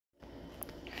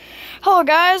Hello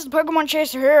guys, the Pokemon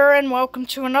Chaser here, and welcome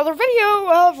to another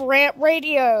video of Rant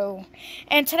Radio.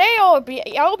 And today I'll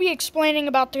be explaining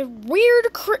about the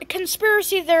weird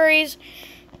conspiracy theories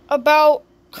about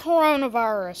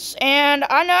coronavirus. And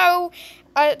I know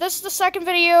this is the second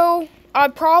video. I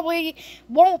probably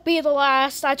won't be the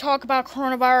last I talk about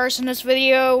coronavirus in this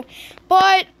video,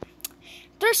 but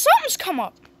there's something's come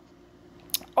up.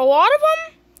 A lot of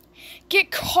them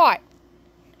get caught.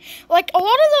 Like a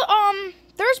lot of the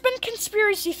there's been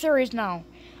conspiracy theories now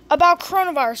about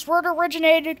coronavirus, where it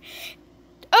originated.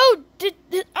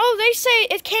 They say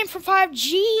it came from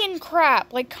 5G and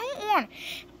crap. Like, come on.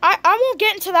 I won't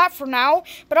get into that for now,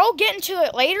 but I'll get into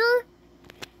it later.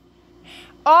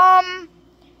 But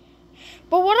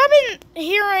what I've been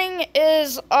hearing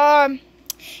is,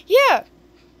 yeah,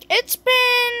 it's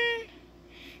been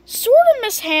sort of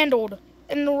mishandled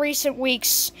in the recent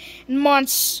weeks and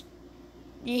months.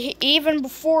 Even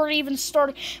before it even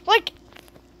started,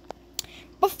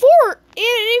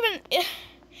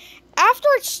 after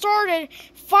it started,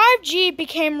 5G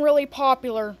became really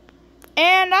popular,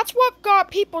 and that's what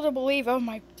got people to believe. Oh,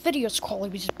 my video's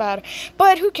quality was bad,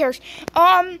 but who cares?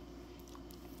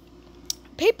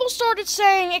 People started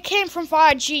saying it came from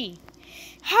 5G.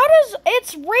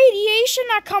 It's radiation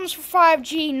that comes from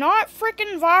 5G, not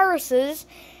freaking viruses.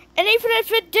 And even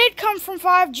if it did come from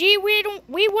 5G,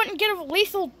 we wouldn't get a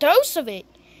lethal dose of it.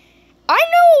 I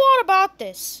know a lot about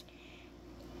this.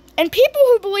 And people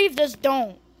who believe this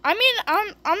don't. I mean,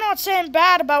 I'm not saying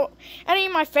bad about any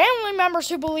of my family members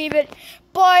who believe it,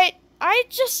 but I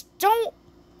just don't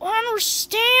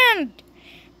understand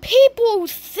people who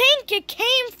think it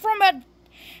came from a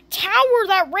tower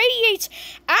that radiates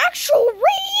actual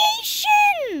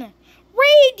radiation.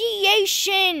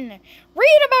 Radiation.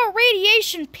 Read about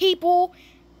radiation, people.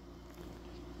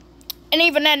 And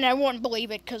even then, I wouldn't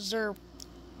believe it because they're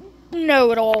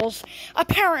know-it-alls.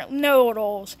 Apparent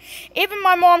know-it-alls. Even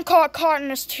my mom caught in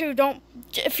this too.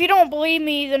 If you don't believe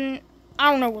me, then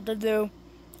I don't know what to do.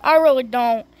 I really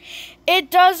don't.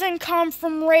 It doesn't come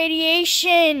from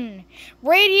radiation.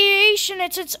 Radiation,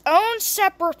 it's its own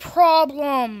separate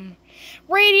problem.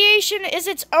 Radiation is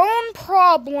its own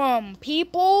problem,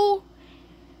 people.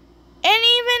 And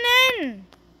even then,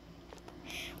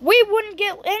 we wouldn't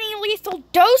get any lethal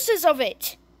doses of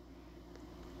it.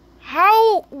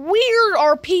 How weird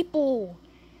are people?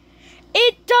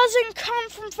 It doesn't come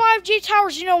from 5G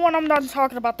towers. You know what? I'm done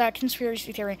talking about that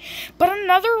conspiracy theory. But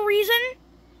another reason,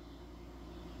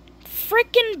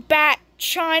 freaking bat,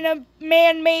 China,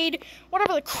 man-made,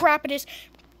 whatever the crap it is.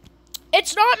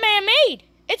 It's not man-made.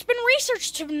 It's been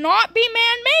researched to not be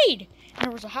man-made. And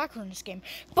there was a hacker in this game.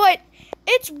 But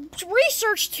it's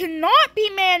researched to not be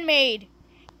man-made.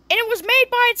 And it was made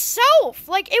by itself.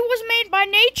 Like, it was made by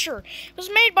nature. It was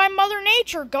made by Mother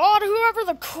Nature, God, whoever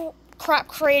the crap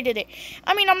created it.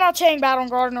 I mean, I'm not saying bad on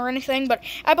God or anything, but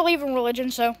I believe in religion,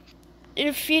 so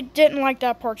if you didn't like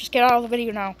that part, just get out of the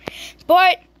video now.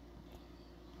 But,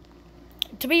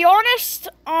 to be honest,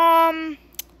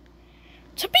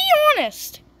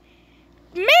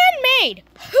 man-made.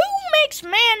 Who makes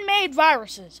man-made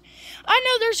viruses? I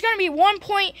know there's going to be one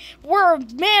point where a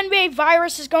man-made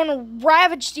virus is going to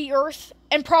ravage the earth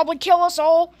and probably kill us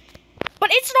all.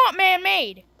 But it's not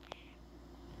man-made.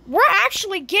 We're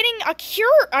actually getting a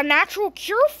cure, a natural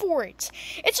cure for it.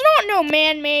 It's not no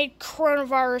man-made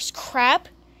coronavirus crap.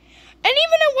 And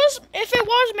even if it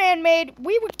was man-made,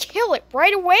 we would kill it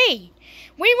right away.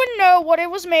 We would know what it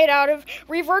was made out of,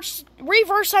 reverse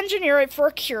engineer it for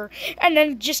a cure, and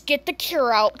then just get the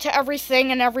cure out to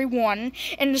everything and everyone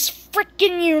in this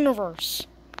freaking universe.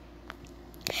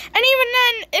 And even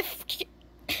then,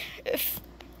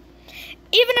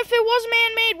 even if it was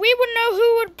man-made, we would know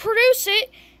who would produce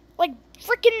it. Like,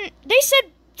 they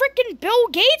said freaking Bill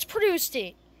Gates produced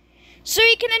it. So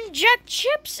he can inject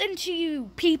chips into you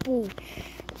people.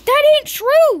 That ain't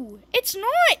true. It's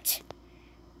not.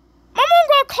 My mom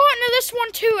got caught into this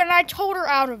one too, and I told her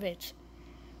out of it.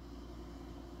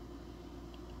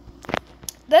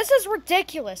 This is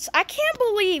ridiculous. I can't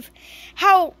believe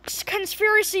how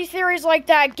conspiracy theories like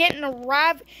that get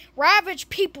to ravage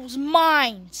people's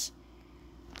minds.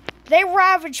 They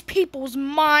ravage people's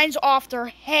minds off their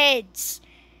heads.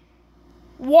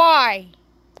 Why?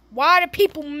 Why do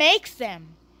people make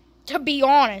them? To be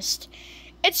honest.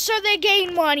 It's so they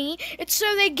gain money. It's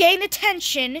so they gain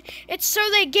attention. It's so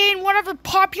they gain whatever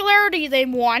popularity they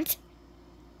want.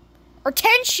 Or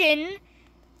attention.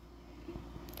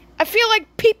 I feel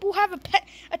like people have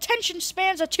attention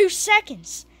spans of 2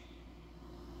 seconds.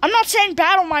 I'm not saying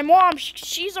bad on my mom.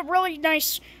 She's a really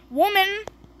nice woman.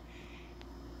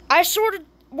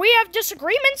 We have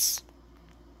disagreements.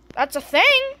 That's a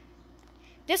thing.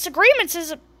 disagreements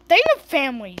is a thing of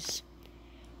families.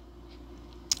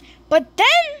 But then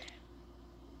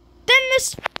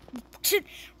this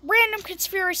random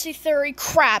conspiracy theory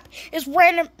crap is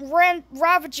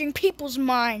ravaging people's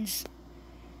minds.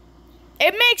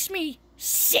 It makes me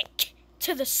sick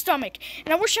to the stomach,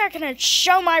 and I wish I could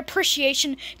show my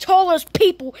appreciation to all those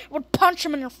people who would punch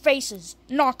them in their faces,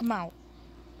 knock them out.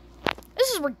 This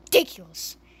is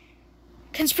ridiculous.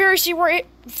 Conspiracy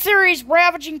theories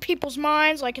ravaging people's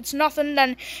minds like it's nothing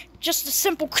than just a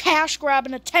simple cash grab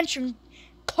and attention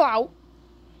clout.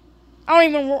 I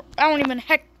don't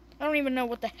even know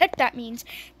what the heck that means,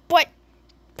 but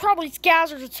probably it's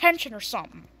gathers attention or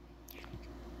something.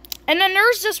 And then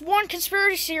there's this one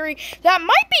conspiracy theory that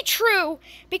might be true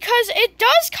because it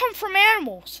does come from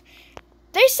animals.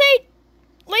 They say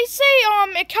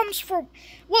it comes from,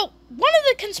 well, one of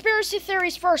the conspiracy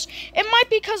theories first, it might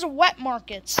be because of wet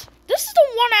markets. This is the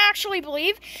one I actually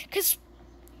believe, because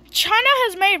China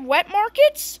has made wet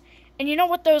markets, and you know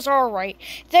what those are, right?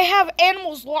 They have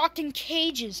animals locked in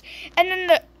cages, and then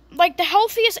the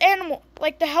healthiest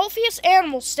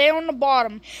animals stay on the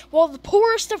bottom, while the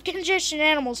poorest of conditioned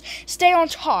animals stay on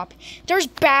top. There's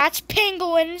bats,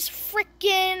 penguins,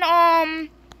 freaking,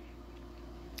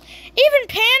 even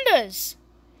pandas.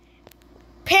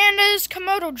 Pandas,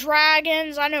 Komodo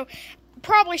dragons, I know,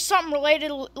 probably something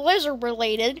related, lizard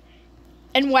related,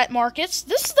 in wet markets.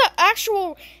 This is the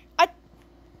actual, I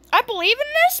believe in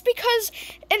this because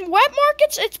in wet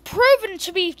markets, it's proven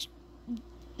to be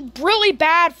really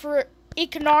bad for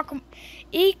economical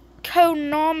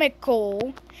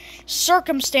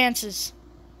circumstances.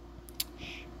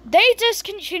 They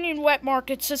discontinued wet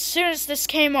markets as soon as this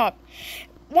came up.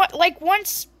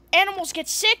 Once animals get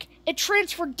sick, it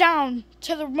transferred down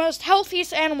to the most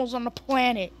healthiest animals on the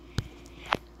planet.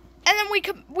 And then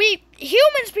we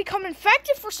humans become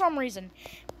infected for some reason.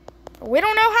 We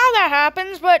don't know how that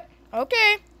happens, but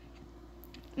okay.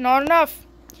 Not enough.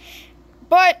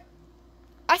 But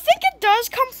I think it does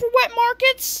come from wet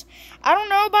markets. I don't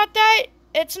know about that.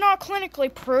 It's not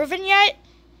clinically proven yet.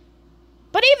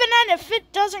 But even then, if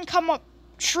it doesn't come up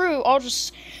true, I'll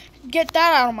just get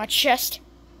that out of my chest.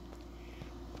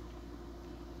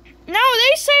 Now,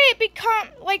 they say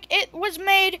it was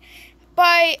made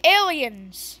by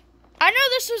aliens. I know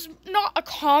this is not a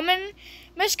common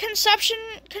misconception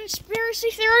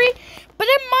conspiracy theory, but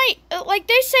it might,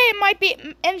 they say it might be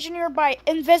engineered by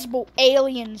invisible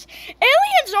aliens.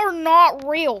 Aliens are not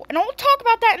real, and I'll talk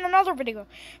about that in another video.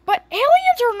 But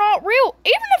aliens are not real.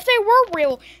 Even if they were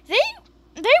real, they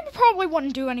probably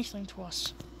wouldn't do anything to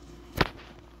us.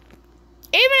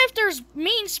 Even if there's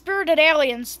mean-spirited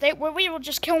aliens, we will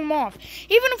just kill them off.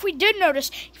 Even if we did notice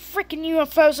freaking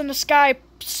UFOs in the sky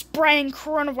spraying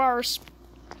coronavirus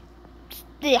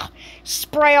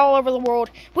spray all over the world,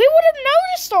 we would have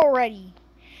noticed already.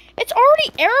 It's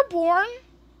already airborne.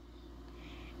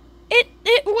 It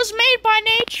was made by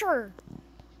nature.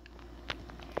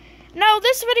 Now,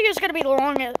 this video is going to be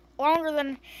longer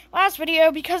than last video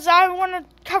because I want to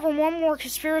cover one more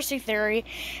conspiracy theory,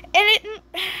 and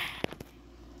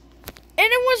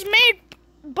it was made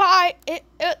by,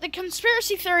 the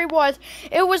conspiracy theory was,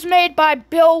 it was made by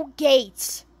Bill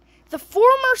Gates, the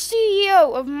former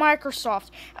CEO of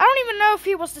Microsoft. I don't even know if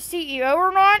he was the CEO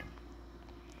or not,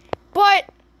 but,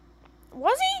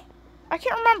 was he? I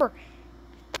can't remember.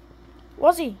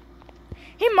 Was he?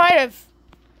 He might have.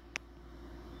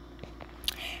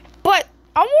 But,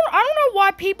 I don't know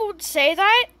why people would say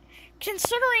that,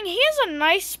 considering he is a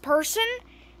nice person.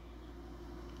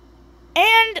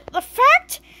 And the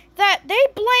fact that they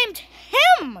blamed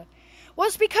him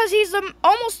was because he's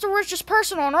almost the richest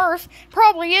person on Earth.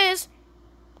 Probably is.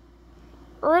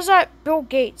 Or is that Bill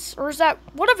Gates? Or is that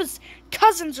one of his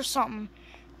cousins or something?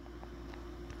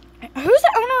 Who's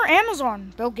the owner of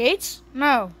Amazon? Bill Gates?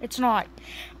 No, it's not.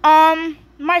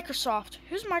 Microsoft.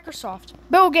 Who's Microsoft?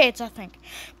 Bill Gates, I think.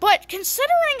 But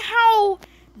considering how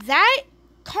that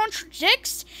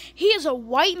contradicts, he is a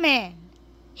white man.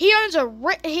 He used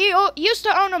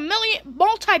to own a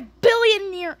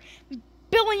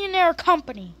billionaire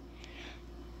company,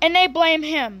 and they blame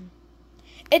him.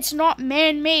 It's not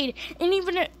man-made, and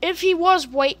even if he was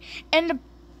white, and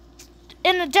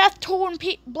the death toll and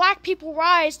black people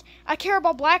rise, I care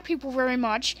about black people very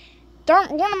much. They're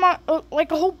one of my, a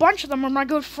whole bunch of them are my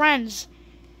good friends.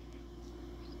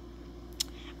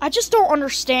 I just don't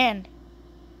understand.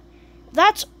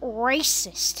 That's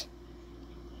racist.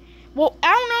 Well,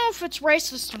 I don't know if it's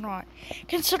racist or not,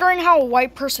 considering how a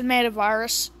white person made a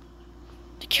virus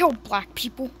to kill black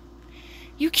people.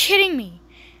 You kidding me?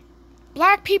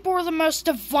 Black people are the most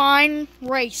divine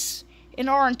race in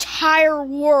our entire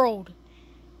world.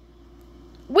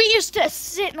 We used to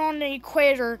sit on the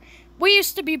equator. We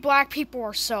used to be black people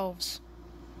ourselves.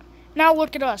 Now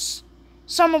look at us.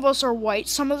 Some of us are white,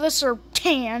 some of us are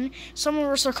tan, some of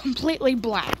us are completely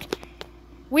black.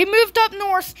 We moved up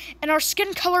north and our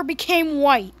skin color became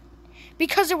white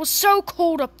because it was so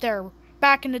cold up there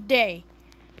back in the day.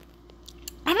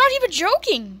 I'm not even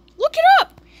joking. Look it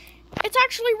up. It's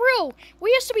actually real.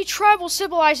 We used to be tribal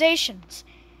civilizations.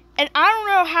 And I don't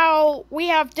know how we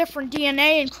have different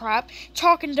DNA and crap,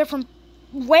 talking different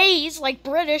ways, like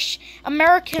British,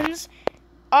 Americans,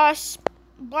 us,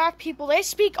 black people, they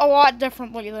speak a lot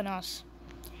differently than us.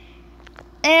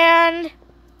 And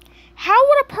how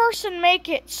would a person make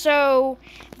it so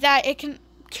that it can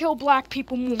kill black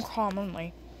people more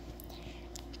commonly?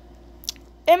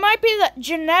 It might be the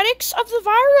genetics of the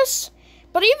virus,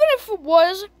 but even if it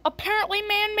was apparently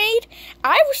man-made,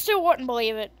 I still wouldn't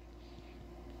believe it.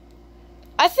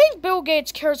 I think Bill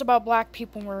Gates cares about black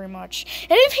people very much.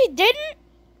 And if he didn't,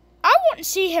 I wouldn't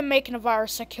see him making a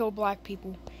virus that killed black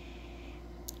people.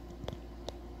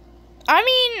 I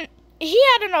mean, he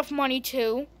had enough money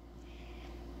too.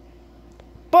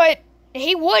 But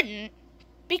he wouldn't.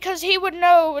 Because he would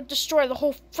know it would destroy the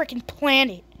whole freaking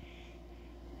planet.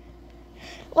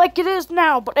 Like it is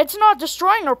now, but it's not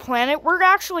destroying our planet. We're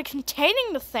actually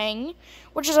containing the thing,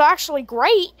 which is actually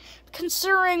great,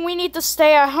 considering we need to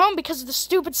stay at home because of the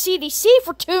stupid CDC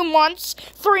for 2 months,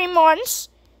 3 months,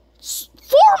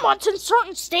 4 months in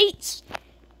certain states,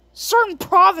 certain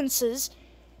provinces.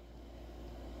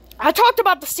 I talked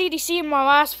about the CDC in my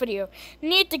last video.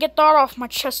 Need to get that off my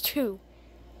chest too.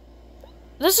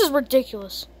 This is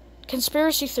ridiculous.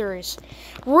 Conspiracy theories.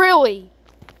 Really?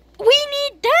 We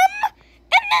need them?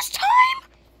 In this time?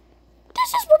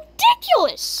 This is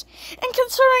ridiculous. And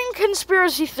considering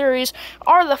conspiracy theories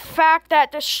are the fact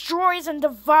that destroys and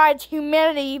divides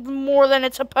humanity even more than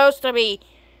it's supposed to be.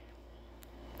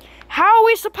 How are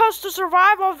we supposed to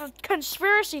survive off of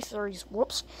conspiracy theories?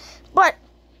 Whoops. But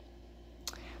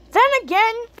then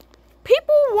again,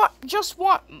 people just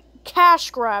want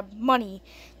cash grab money.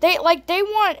 They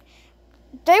want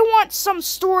some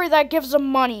story that gives them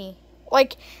money.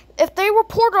 Like, if they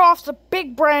reported off the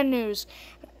big brand news,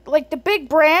 like the big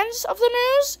brands of the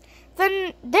news,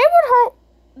 then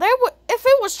if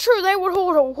it was true, they would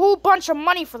hold a whole bunch of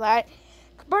money for that.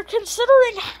 But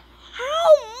considering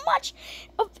how much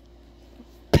of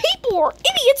people are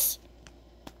idiots,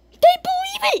 they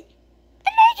believe it,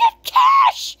 and they get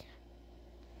cash.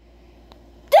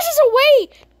 This is a way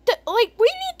that, like, we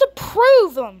need to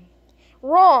prove them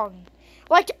wrong.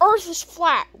 Like, the Earth is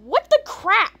flat. What the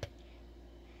crap?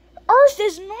 Earth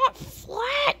is not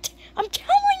flat. I'm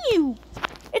telling you.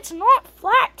 It's not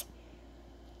flat.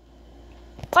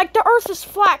 Like, the Earth is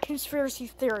flat, conspiracy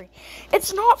theory.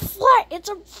 It's not flat. It's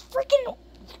a freaking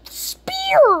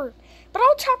sphere. But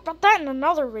I'll talk about that in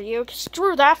another video, because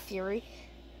screw that theory.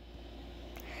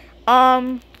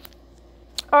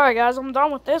 Alright, guys, I'm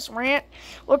done with this rant.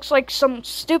 Looks like some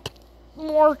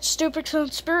more stupid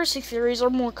conspiracy theories are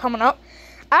more coming up.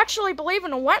 I actually believe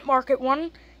in a wet market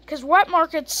one, because wet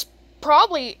markets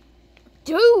probably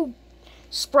do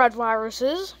spread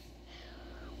viruses.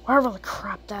 Whatever the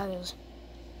crap that is.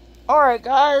 Alright,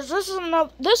 guys, this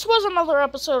was another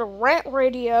episode of Rant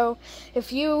Radio.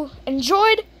 If you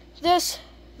enjoyed this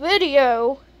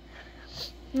video,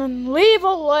 then leave a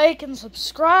like and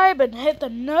subscribe and hit the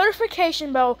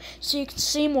notification bell so you can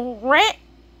see more Rant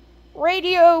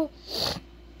Radio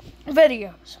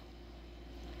videos.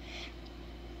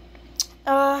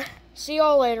 See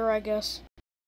y'all later, I guess.